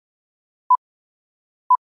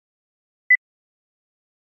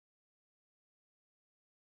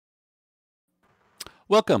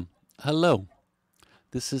Welcome. Hello.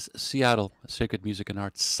 This is Seattle Sacred Music and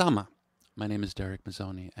Arts Sama. My name is Derek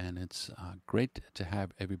Mazzoni, and it's great to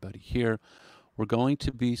have everybody here. We're going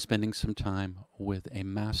to be spending some time with a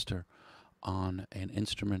master on an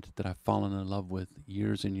instrument that I've fallen in love with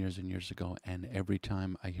years and years and years ago. And every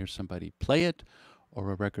time I hear somebody play it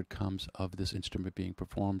or a record comes of this instrument being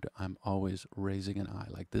performed, I'm always raising an eye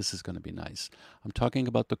like this is going to be nice. I'm talking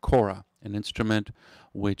about the Kora, an instrument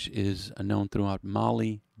which is known throughout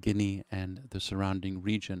Mali, Guinea, and the surrounding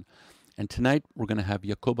region. And tonight we're going to have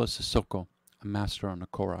Yacouba Sissoko, a master on the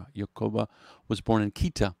Kora. Yacouba was born in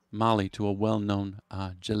Kita, Mali, to a well-known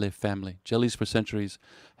djely family. Djelys for centuries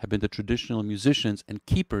have been the traditional musicians and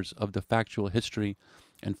keepers of the factual history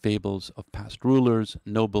and fables of past rulers,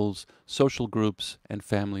 nobles, social groups, and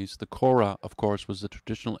families. The Kora, of course, was the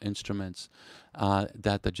traditional instruments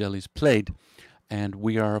that the Djelys played. And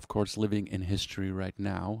we are, of course, living in history right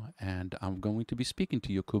now. And I'm going to be speaking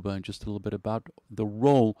to Yacouba in just a little bit about the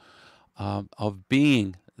role of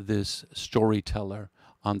being this storyteller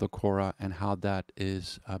on the Kora and how that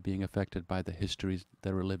is being affected by the histories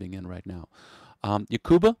that we're living in right now.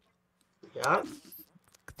 Yacouba, Yeah,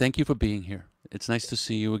 thank you for being here. It's nice to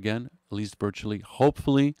see you again, at least virtually.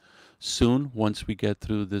 Hopefully, soon, once we get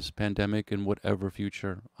through this pandemic and whatever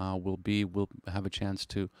future will be, we'll have a chance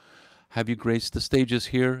to have you grace the stages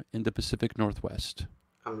here in the Pacific Northwest.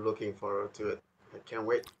 I'm looking forward to it. I can't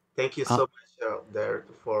wait. Thank you Uh, so much, there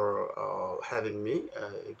for having me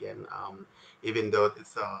again. Even though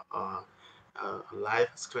it's a live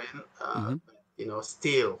screen, mhm.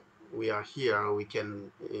 still we are here. We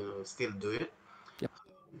can, still do it. Yep,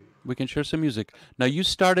 we can share some music. Now, you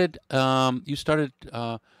started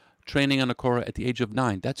training on a kora at the age of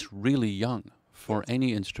 9. That's really young for Yes,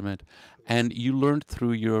 any instrument, yes, and you learned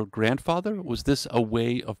through your grandfather. Was this a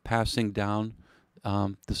way of passing down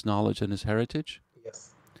this knowledge and his heritage?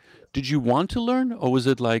 yes, yes. Did you want to learn, or was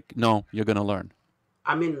it like, no, you're going to learn?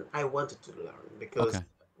 I mean, I wanted to learn because Okay.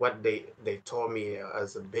 what they told me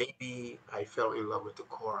as a baby, I fell in love with the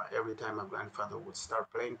kora. Every time my grandfather would start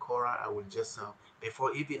playing kora, I would just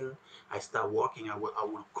before even I start walking, I would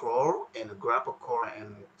crawl and grab a kora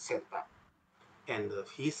and sit back. And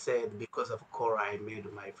he said because of kora, I made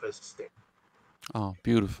my first step. Oh,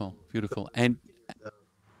 beautiful, So beautiful. And the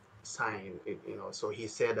sign, So he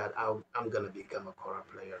said that I'm gonna become a kora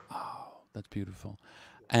player. oh, that's beautiful.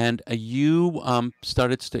 And you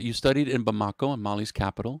studied in Bamako, in Mali's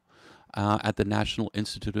capital, at the National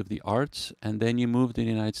Institute of the Arts, and then you moved to the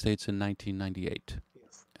United States in 1998,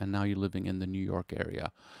 Yes, and now you're living in the New York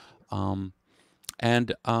area. yes, Um,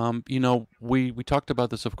 we talked about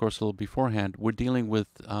this, of course, a little beforehand. We're dealing with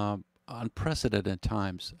unprecedented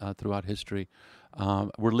times throughout history.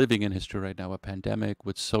 We're living in history right now, a pandemic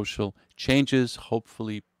with social changes,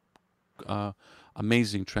 hopefully uh,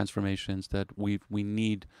 amazing transformations that we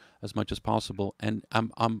need as much as possible. And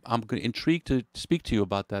I'm intrigued to speak to you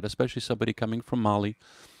about that, especially somebody coming from Mali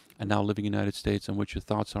and now living in the United States, and what your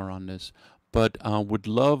thoughts are on this. But would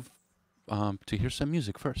love to hear some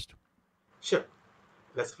music first. sure.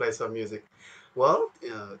 Let's play some music. Well,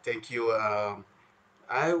 thank you.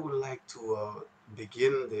 I would like to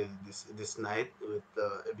begin this night with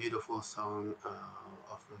a beautiful song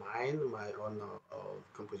of mine, my own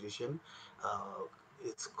composition. Uh,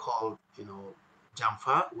 it's called,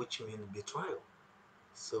 Jamfa, which means betrayal.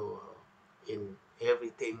 So, in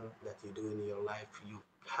everything that you do in your life, you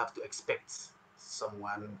have to expect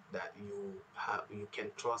someone that you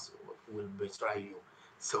can trust will betray you.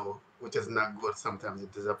 So, which is not good. Sometimes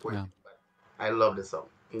it disappoints. Yeah. But I love the song.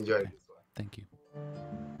 Enjoy Okay. this one. Thank you.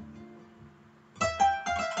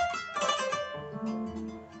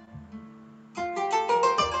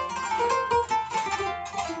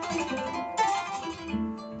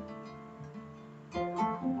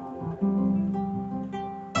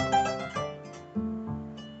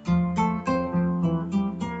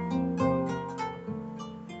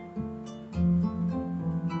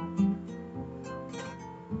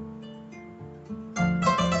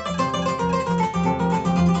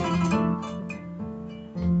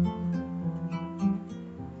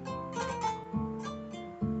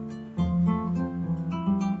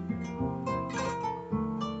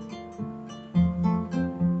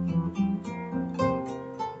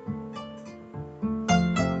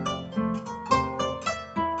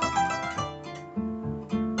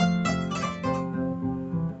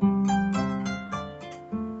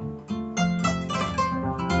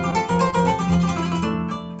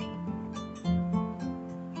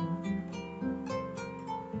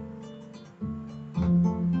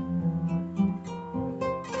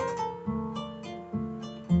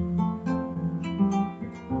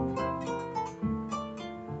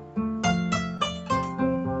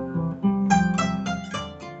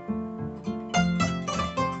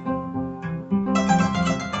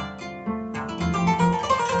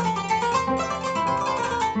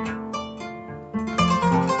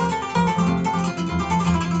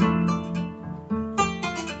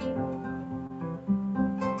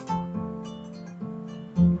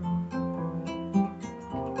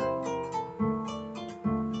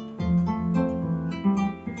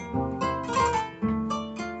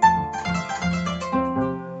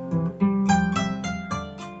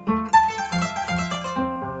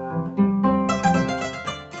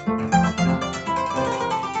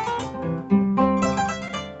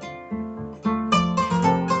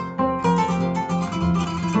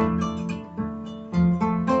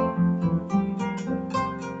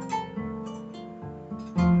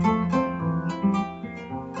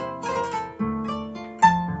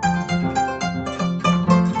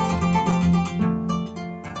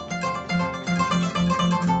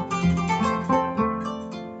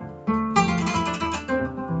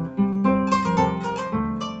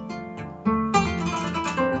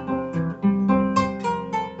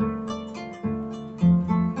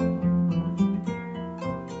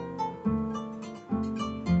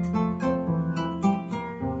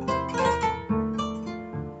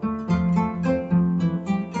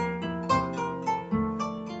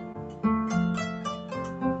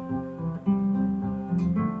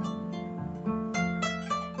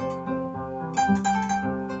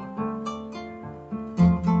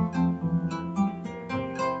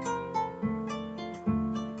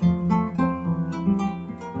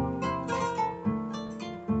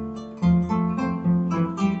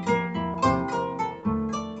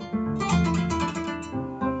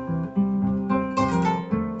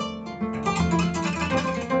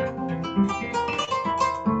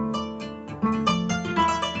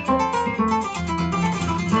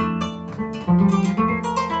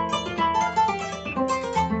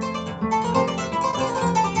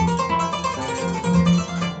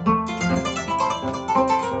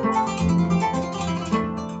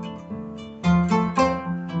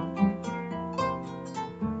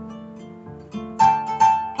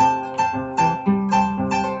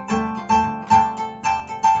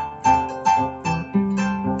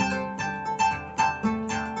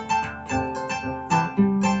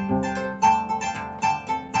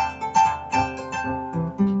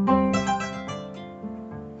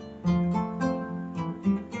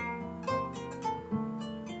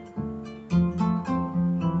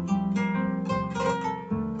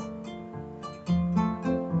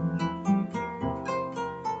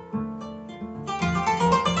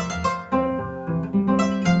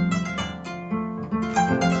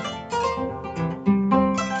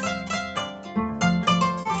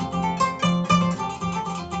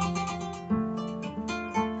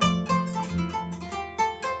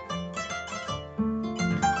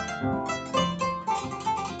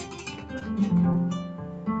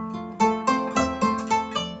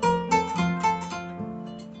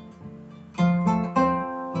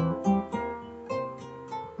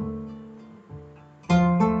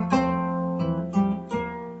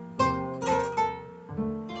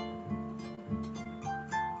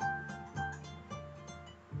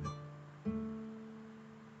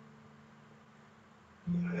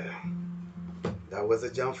 That was a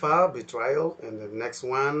Jamfa betrayal, and the next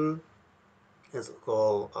one is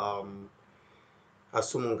called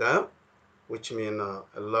Asumunga, which means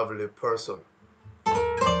a lovely person.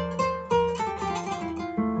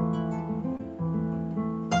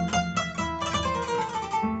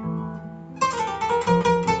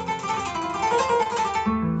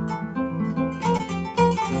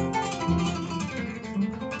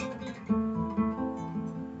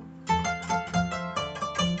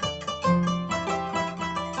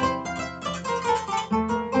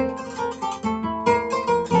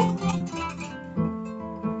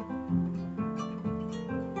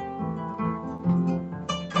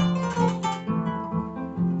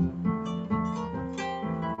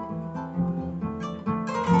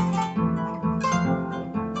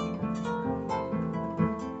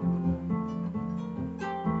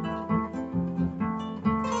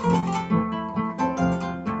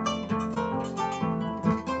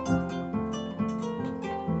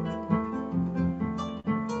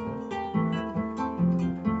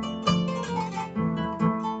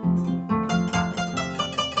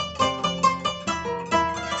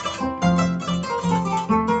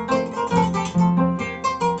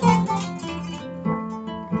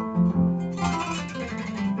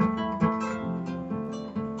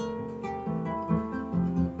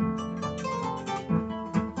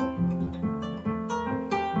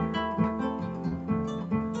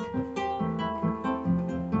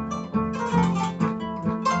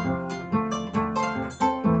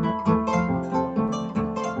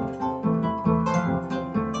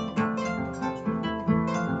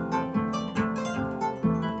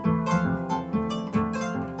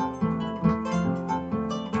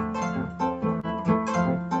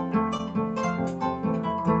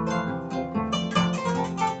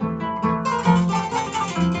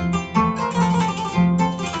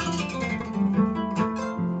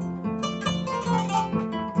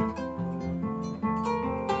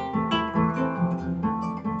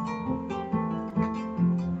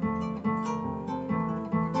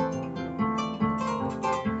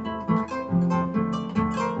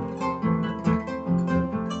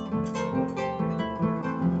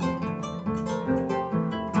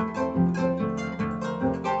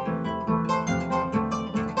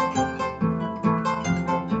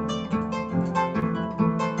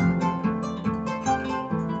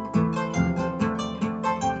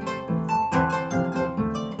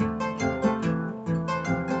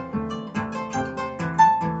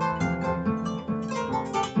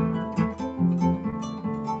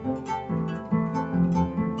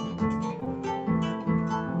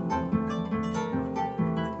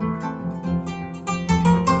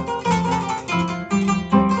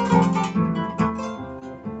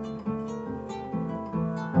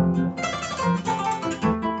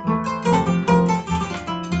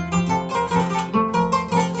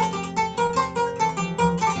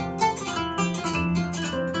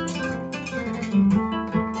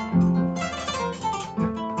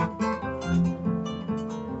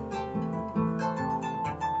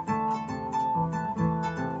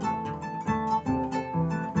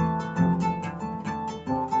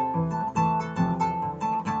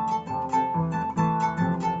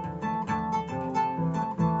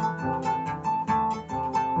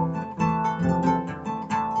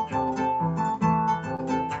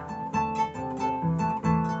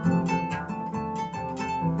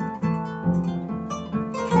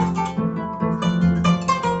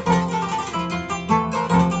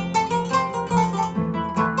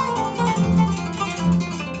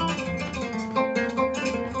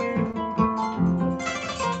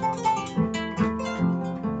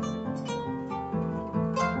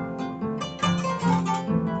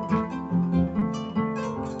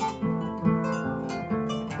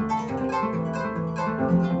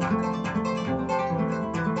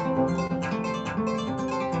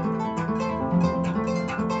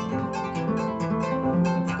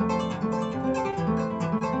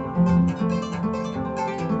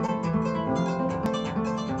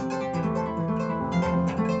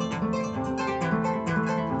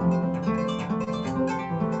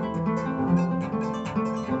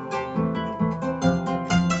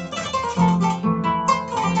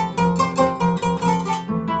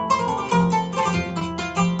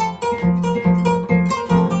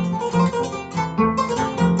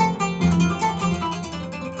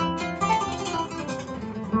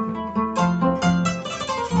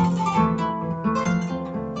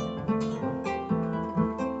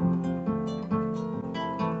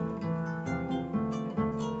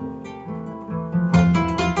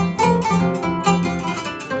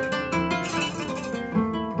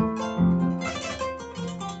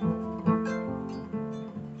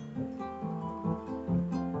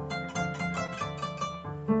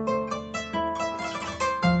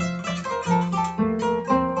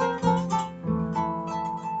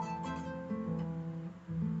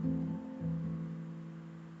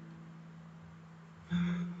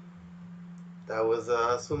 That was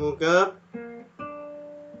Sumuga.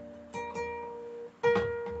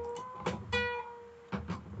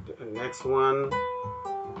 The next one,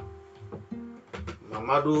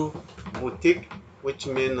 Mamadou Boutique, which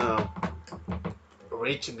means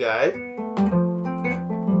rich guy,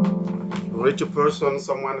 rich person,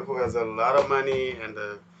 someone who has a lot of money and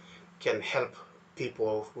can help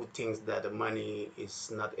people who thinks that the money is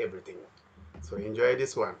not everything. So enjoy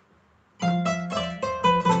this one.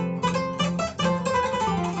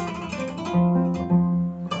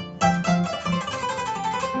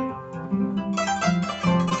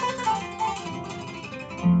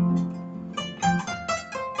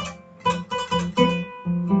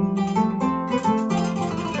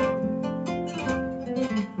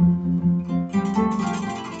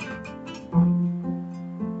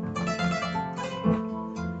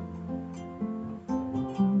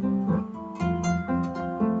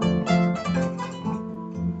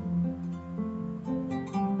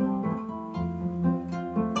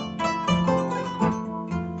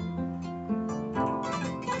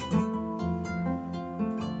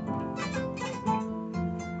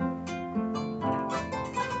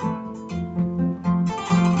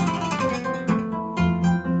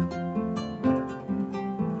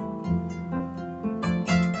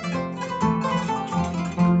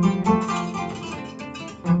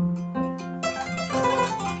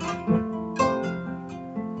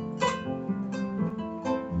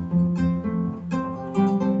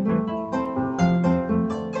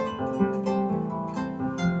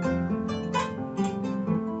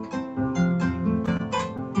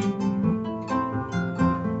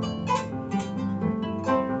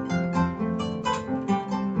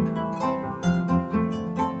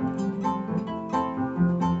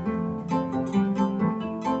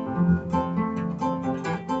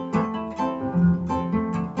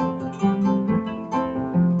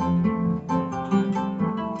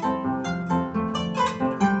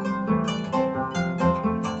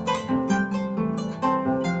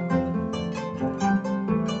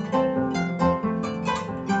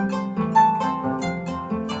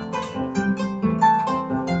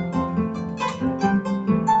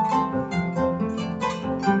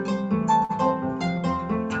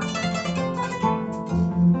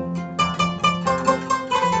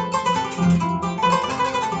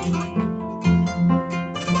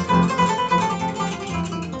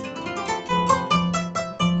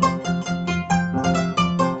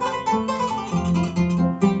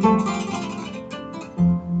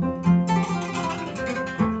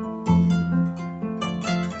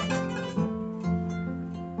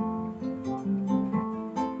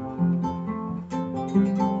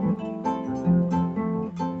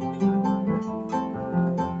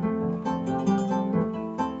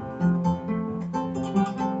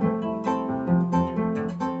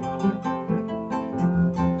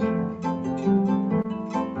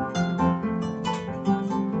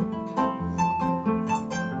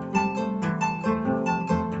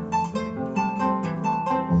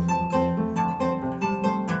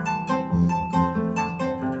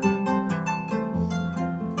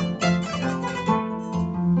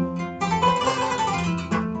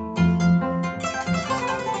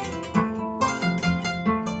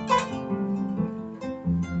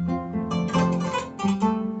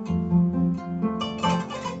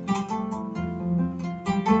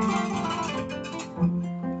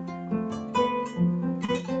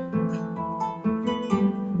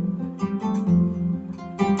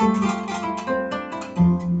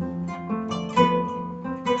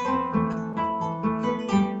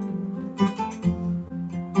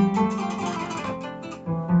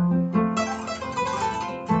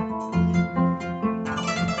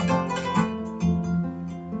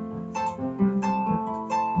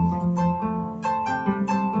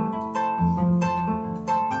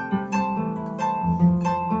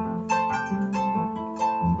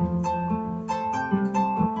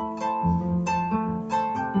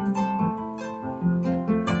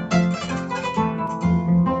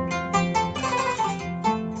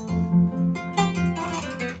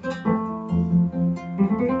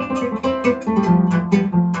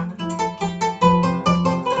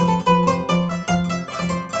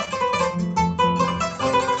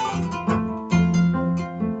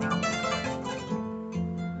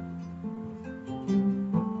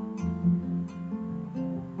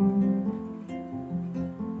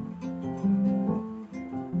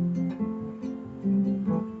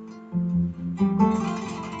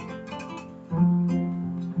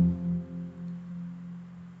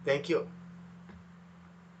 you.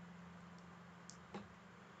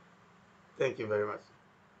 Thank you very much.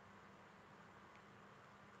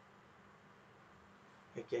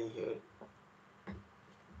 I can hear it.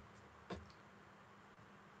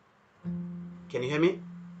 Can you hear me?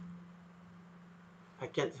 I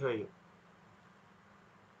can't hear you.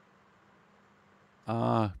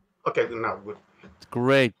 Ah, Okay, good now, good.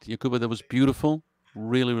 great, Yacouba. That was beautiful.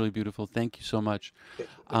 Really, really beautiful. Thank you so much. Thank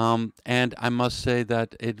you. And I must say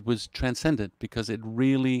that it was transcendent because it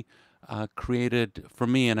really created for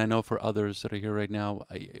me, and I know for others that are here right now,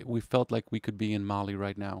 we felt like we could be in Mali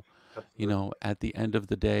right now. You Absolutely. know, at the end of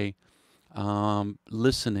the day,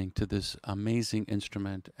 listening to this amazing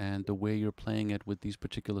instrument and the way you're playing it with these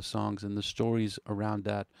particular songs and the stories around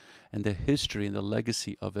that and the history and the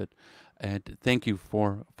legacy of it. And thank you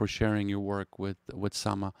for sharing your work with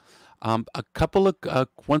Sama. A couple of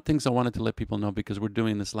one things I wanted to let people know because we're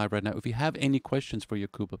doing this live right now. If you have any questions for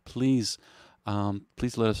Yacouba, please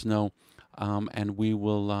please let us know, and we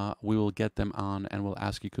will get them on and we'll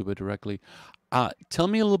ask Yacouba directly. Tell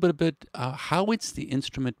me a little bit how it's the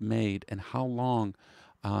instrument made and how long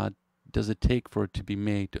uh, does it take for it to be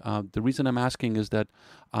made? The reason I'm asking is that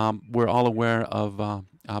we're all aware of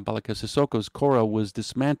Balaka Sissoko's Kora was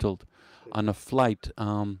dismantled on a flight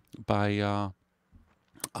by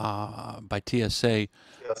TSA,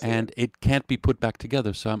 Yes, yeah. and it can't be put back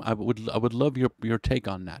together. So I would love your take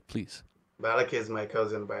on that, please. Balak is my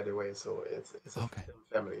cousin, by the way, so it's a Okay.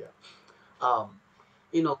 family. Yeah. Um,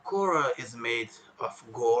 Kora is made of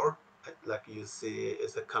gore, like you see,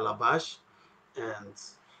 it's a calabash, and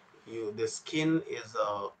the skin is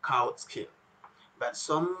a cow skin. But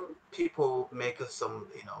some people make some,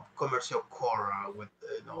 commercial Kora with,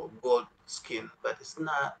 goat skin, but it's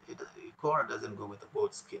not. Kora doesn't go with the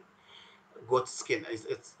goat skin. Goat skin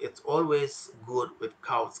it's always good with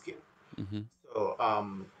cow skin. Mm-hmm.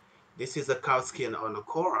 So this is a cow skin on the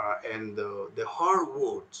Kora, and the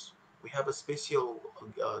hardwood. We have a special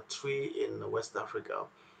tree in West Africa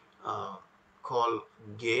uh, called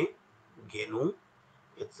genu.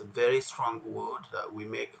 It's a very strong wood that we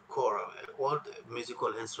make Kora. All the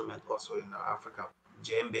musical instrument also in Africa,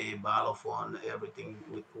 djembe, balafon, everything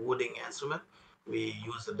with wooding instrument, we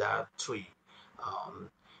use that tree. Um,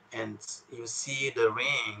 and you see the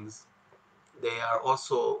rings, they are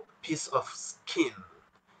also piece of skin,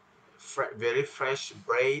 very fresh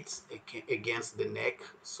braids against the neck.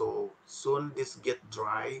 So soon this get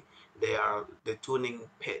dry, they are the tuning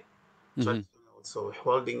pit Mm-hmm. traditional. So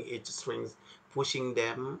holding each strings, pushing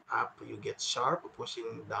them up, you get sharp.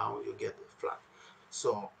 Pushing down, you get flat.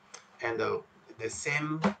 So, and the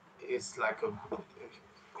same is like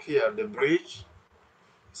here the bridge,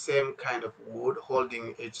 same kind of wood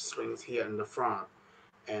holding each strings here in the front,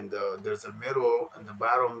 and there's a mirror in the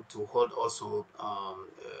bottom to hold also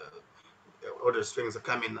other strings are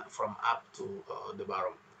coming from up to the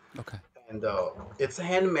bottom, Okay. and it's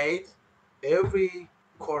handmade. Every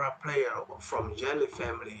kora player from Djelys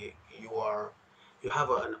family, you have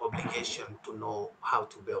an obligation to know how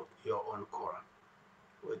to build your own kora,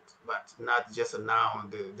 but not just now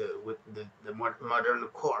with the modern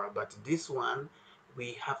kora, but this one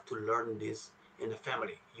we have to learn this in the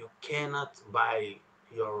family. You cannot buy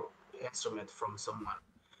your instrument from someone.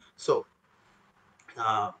 So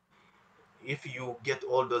uh, if you get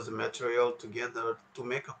all those material together to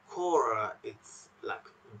make a kora, it's like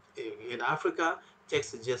in Africa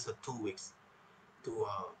takes just 2 weeks to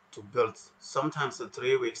build. Sometimes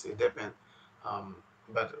 3 weeks, it depends. Um,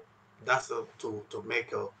 but that's to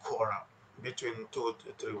make a kora between 2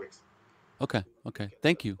 to 3 weeks. Okay. You Okay. can make a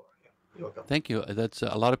Thank you. kora. Yeah. You're welcome. Thank you. That's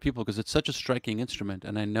a lot of people because it's such a striking instrument,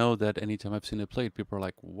 and I know that anytime I've seen it played, people are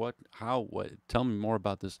like, "What? How? What? Tell me more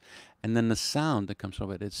about this." And then the sound that comes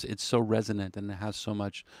from it's so resonant and it has so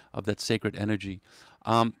much of that sacred energy.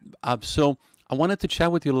 Um, so I wanted to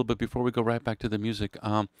chat with you a little bit before we go right back to the music.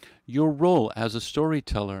 Your role as a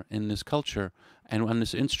storyteller in this culture and on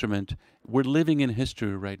this instrument, we're living in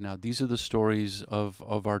history right now. These are the stories of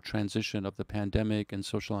our transition of the pandemic and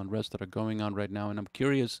social unrest that are going on right now, and I'm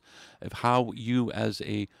curious of how you as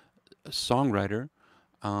a songwriter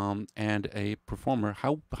and a performer,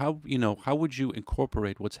 how how would you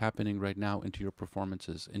incorporate what's happening right now into your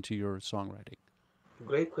performances, into your songwriting?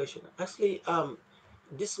 Great question. Actually,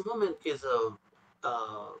 this moment is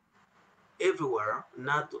uh, everywhere,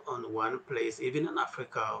 not on one place. Even in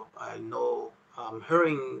Africa, I know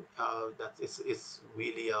hearing that it's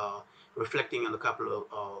really reflecting on a couple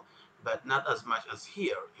of, but not as much as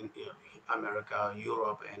here in America,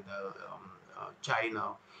 Europe, and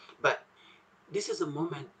China. But this is a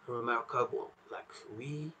moment remarkable. Like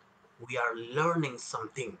we are learning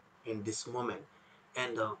something in this moment,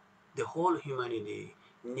 and The whole humanity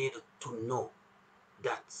need to know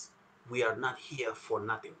that we are not here for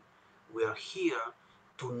nothing. We are here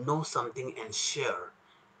to know something and share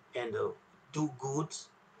and do good,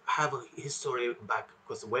 have a history back.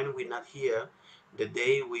 Because when we're not here, the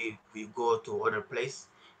day we go to other place,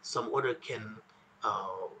 some other can uh,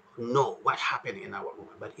 know what happened in our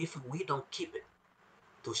moment. But if we don't keep it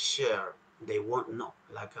to share, they won't know.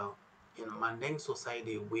 Like in Manding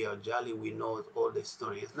society, we are jolly, we know all the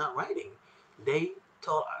story. It's not writing. They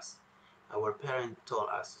told us, our parents told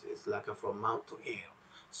us, it's like from mouth to ear.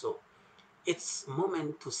 So it's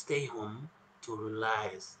moment to stay home to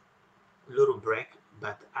realize little break,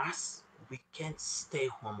 but as we can't stay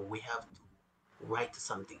home, we have to write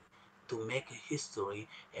something to make a history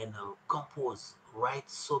and compose, write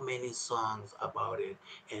so many songs about it.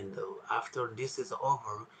 And after this is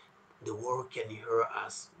over, the world can hear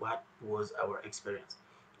us what was our experience.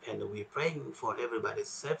 And we're praying for everybody's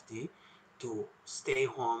safety to stay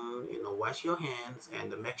home, wash your hands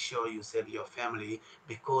and make sure you save your family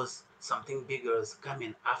because something bigger is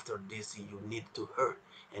coming after this you need to hurt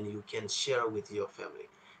and you can share with your family.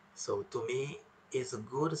 So to me, it's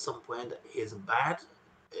good at some point, it's bad,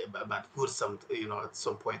 but good some at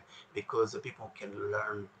some point because people can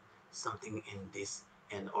learn something in this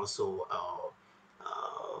and also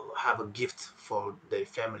have a gift for their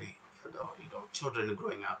family, children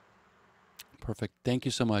growing up. Perfect. Thank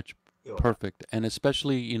you so much. You're welcome. Perfect. And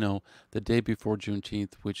especially, the day before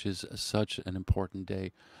Juneteenth, which is such an important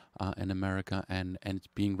day in America, and it's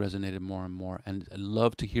being resonated more and more. And I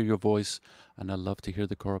love to hear your voice, and I love to hear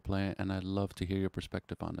the Kora play, and I love to hear your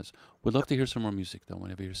perspective on this. We'd love to hear some more music, though,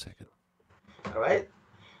 whenever you're second. All right.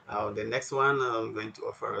 The next one I'm going to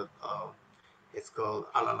offer, it's called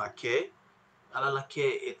Alalake. Alalake,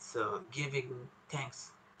 it's giving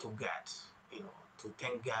thanks to God, to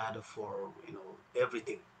thank God for,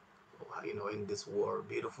 everything, in this world,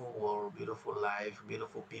 beautiful life,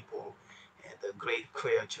 beautiful people, and a great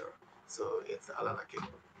creature. So it's Alalake.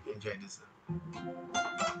 Enjoy this.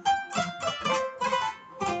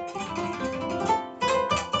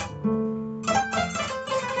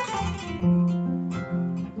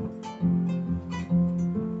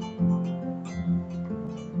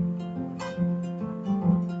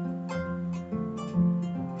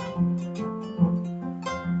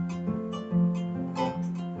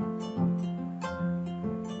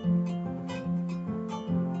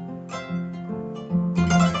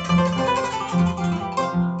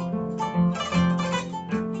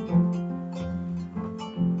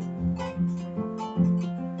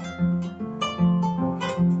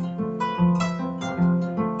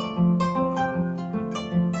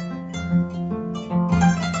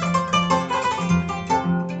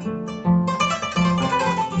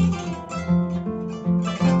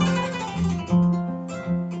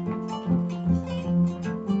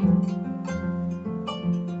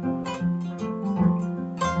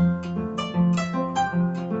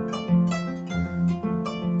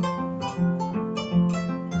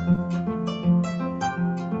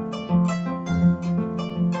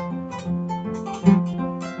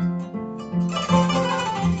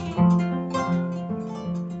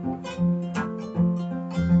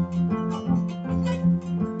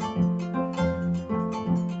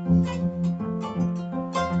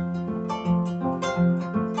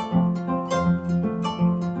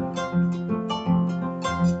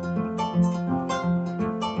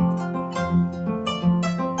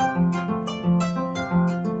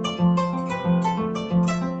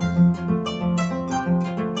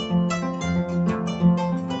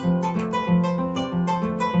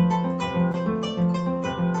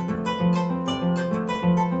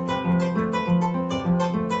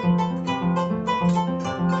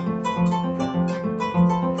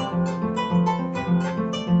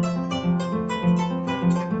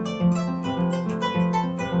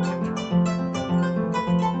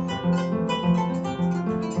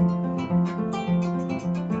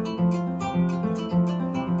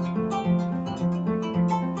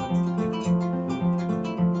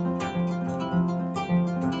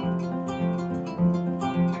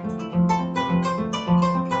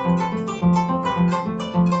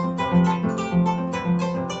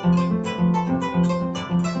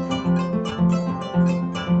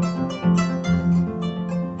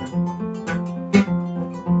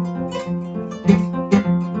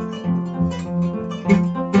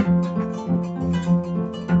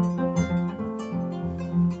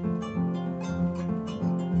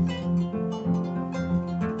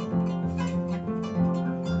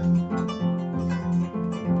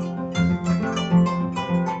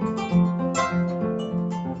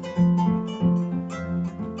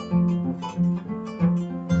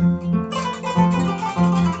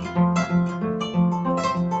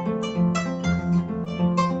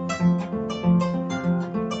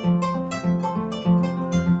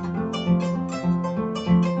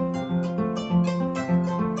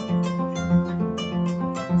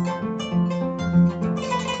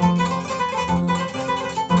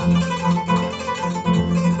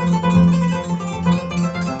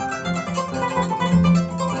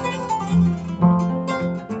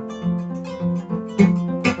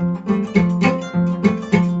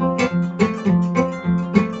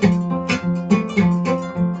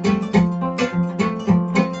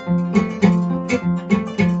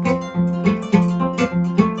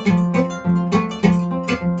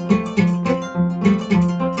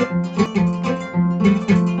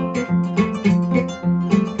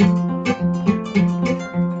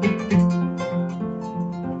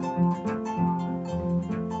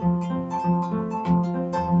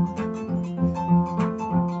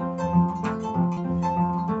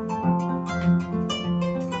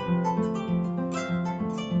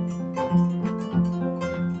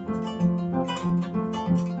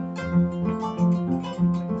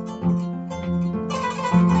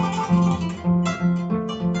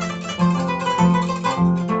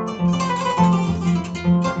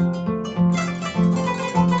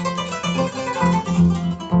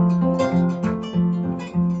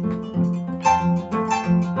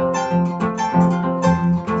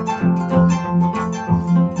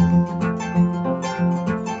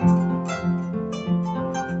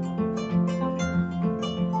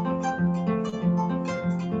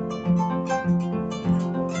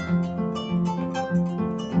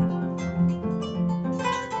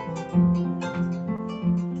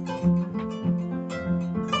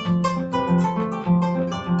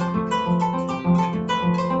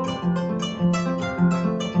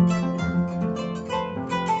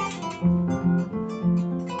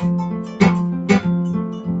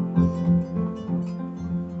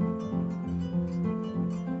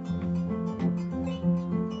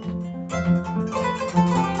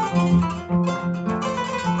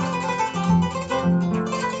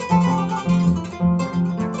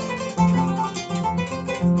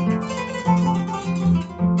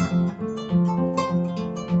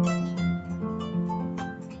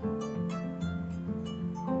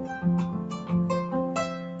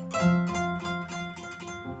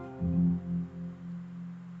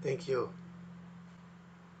 you.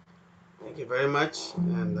 Thank you very much.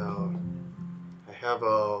 And I have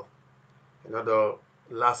another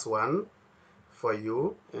last one for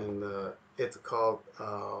you, and it's called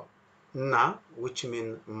Na, which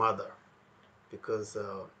means mother, because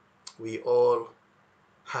we all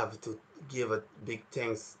have to give a big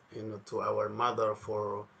thanks, to our mother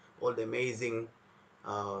for all the amazing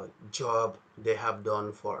job they have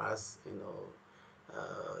done for us.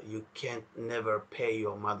 You can't never pay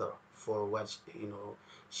your mother for what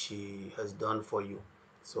she has done for you.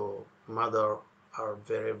 So mother are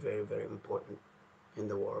very, very, very important in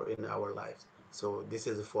the world, in our lives. So this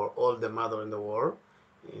is for all the mother in the world,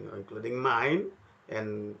 including mine,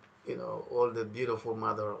 and all the beautiful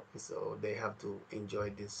mother. So they have to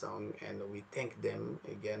enjoy this song, and we thank them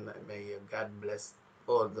again. May God bless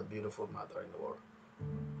all the beautiful mother in the world.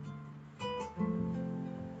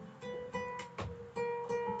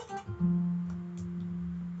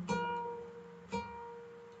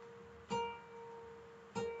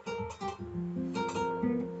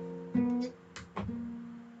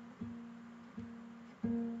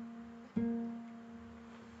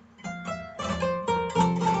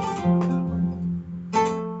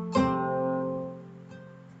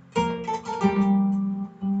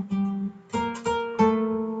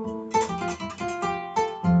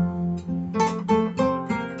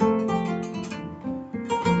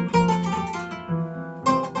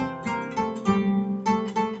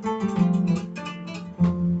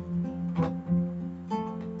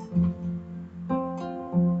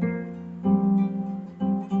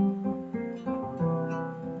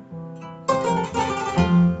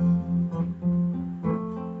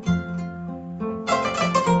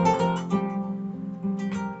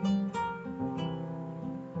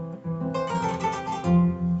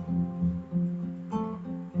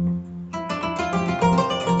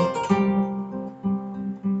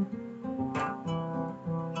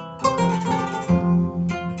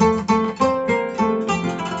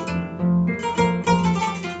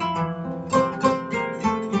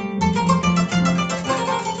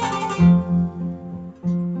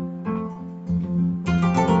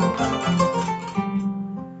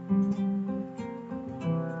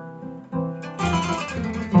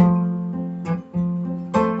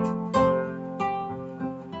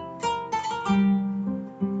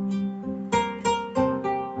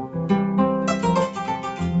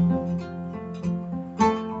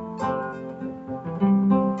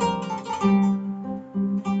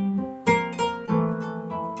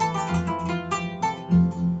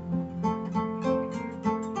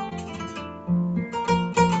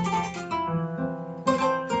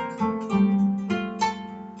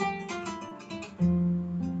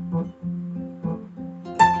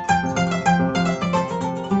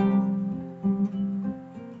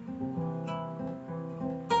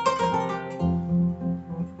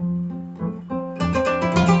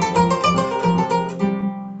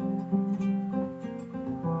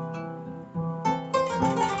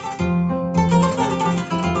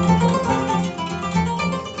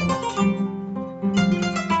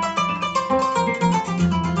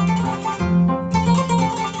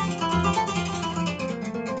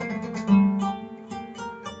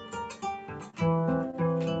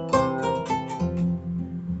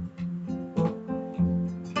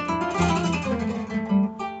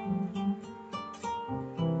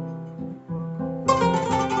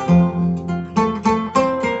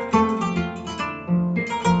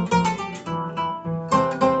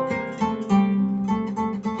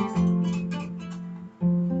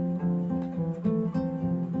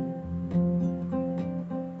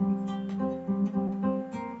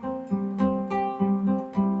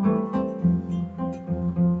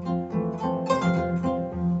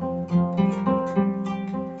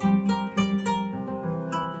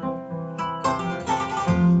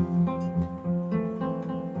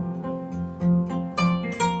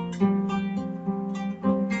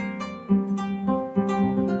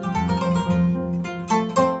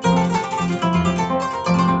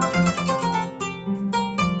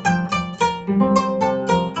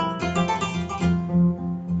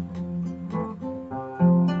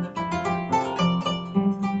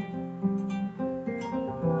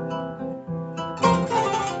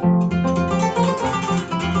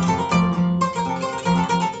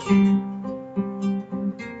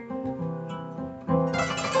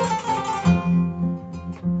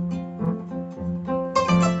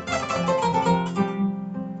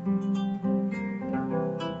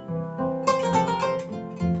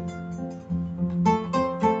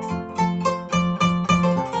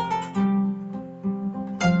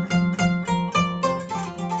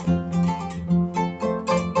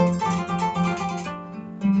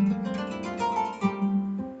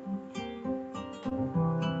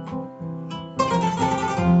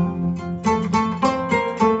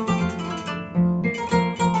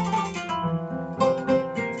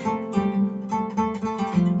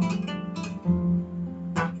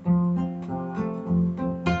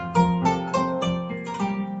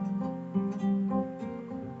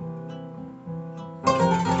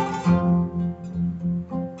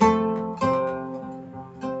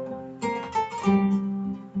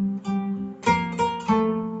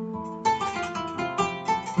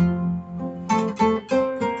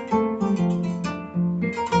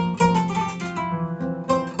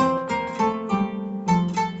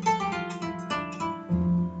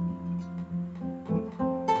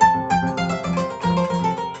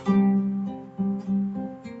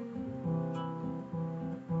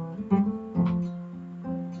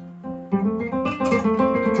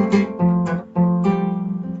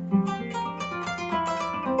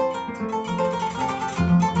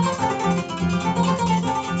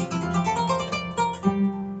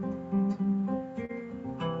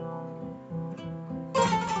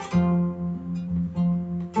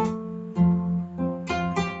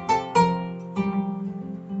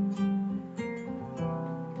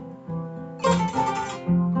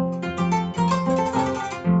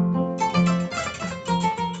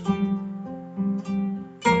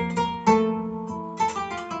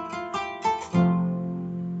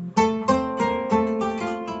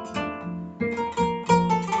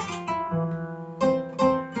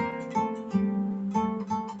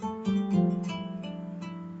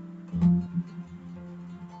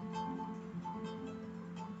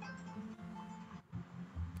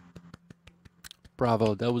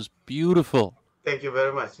 Bravo. That was beautiful. Thank you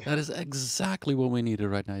very much. That is exactly what we needed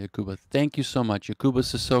right now, Yacouba. Thank you so much. Yacouba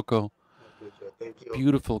Sissoko, My pleasure. Thank you.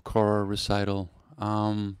 beautiful Kora recital.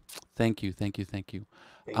 Um, thank you, thank you, thank you.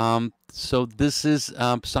 Thank you. So this is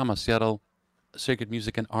Sama, Seattle Sacred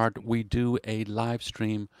Music and Art. We do a live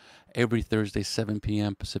stream every Thursday, 7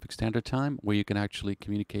 p.m. Pacific Standard Time, where you can actually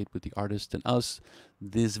communicate with the artist and us.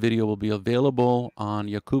 This video will be available on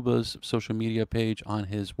Yacouba's social media page on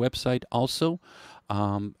his website also,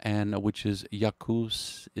 and which is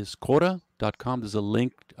yakusiskora.com. There's a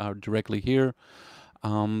link directly here.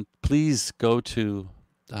 Please go to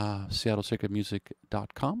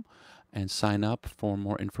seattlesacredmusic.com and sign up for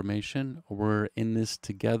more information. We're in this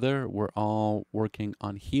together. We're all working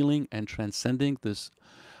on healing and transcending this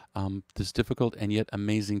difficult and yet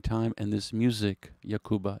amazing time. And this music,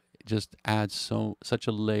 Yacouba, just adds such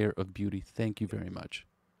a layer of beauty. Thank you very much.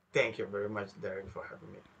 Thank you very much, Derek, for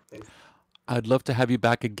having me. Thanks. I'd love to have you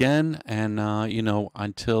back again, and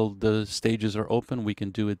until the stages are open, we can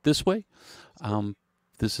do it this way. That's good. Um,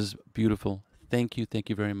 this is beautiful. Thank you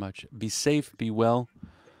very much. Be safe, be well,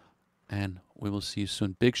 and we will see you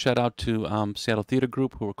soon. Big shout out to Seattle Theater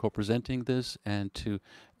Group who are co-presenting this, and to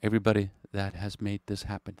everybody that has made this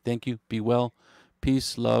happen. Thank you. Be well.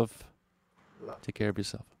 Peace, love. Love. Take care of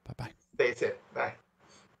yourself. Bye bye. Stay safe. Bye.